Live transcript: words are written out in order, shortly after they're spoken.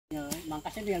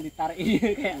mangkasnya tinggal ditarik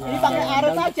kayak ini pakai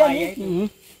arit aja nih.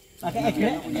 Pakai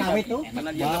egrek sawit tuh.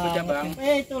 Karena dia nggak bercabang.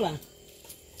 Itulah.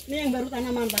 Ini yang baru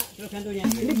tanaman Pak, gantunya.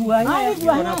 Ini buahnya. Ini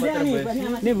buahnya ada nih.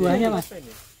 Ini buahnya Mas.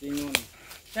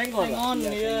 Sengon.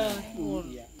 Iya.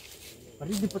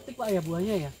 Berarti dipetik Pak ya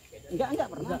buahnya ya? Enggak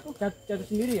pernah. Jatuh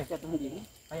sendiri ya? Jatuh sendiri.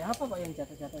 Kayak apa Pak yang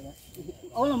jatuh ya?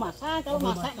 Oh lo masak, kalau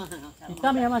masak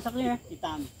hitam ya masaknya ya?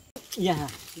 Hitam. Iya.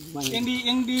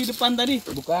 Yang di depan tadi?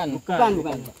 Bukan.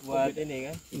 Buat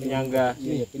ini kan penyangga.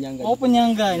 Iya, penyangga. Oh,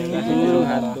 penyangga ini.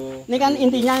 Ini kan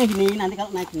intinya gini, nanti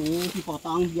kalau naik ini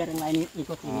dipotong biar yang lain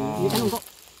ikut ini. Ini kan untuk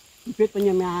bibit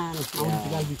penyemian, mau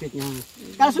dijual bibitnya.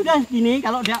 Kalau sudah gini,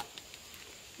 kalau udah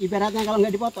ibaratnya kalau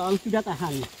nggak dipotong sudah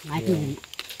tahan naik sendiri.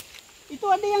 Itu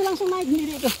ada yang langsung naik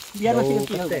sendiri itu, biar masih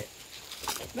kecil.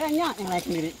 Banyak yang naik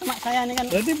sendiri. Cuma saya ini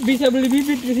kan. Berarti bisa beli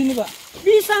bibit di sini Pak?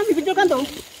 Bisa, bibit juga kan tuh.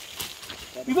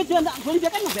 Bibit juga enggak boleh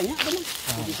kan banyak teman.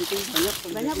 Di situ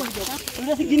banyak boleh juga.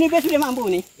 Sudah segini guys sudah mampu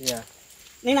nih. Iya.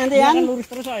 Nih nanti kan lurus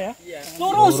terus ya? Iya.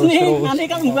 Lurus nih. Nanti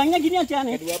kalau buangnya gini aja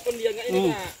nih. Kedua pun dia nggak ini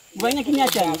Kak. Buangnya gini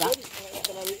aja nih Kak. Nggak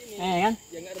terlalu ini. Kan?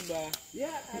 Dia nggak rebah. Dia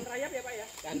tahan rayap ya Pak ya?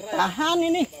 Tahan rayap. Tahan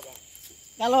ini.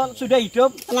 Kalau sudah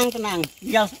hidup tenang-tenang.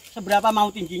 Tinggal seberapa mau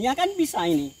tingginya kan bisa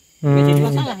ini. Nggak jadi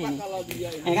masalah ini.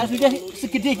 Kalau sudah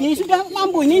segede gini sudah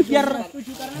mampu ini biar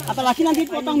apalagi nanti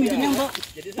potong bibitnya untuk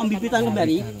pembibitan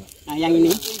kembali. Nah yang ini.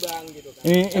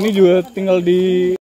 Ini juga tinggal di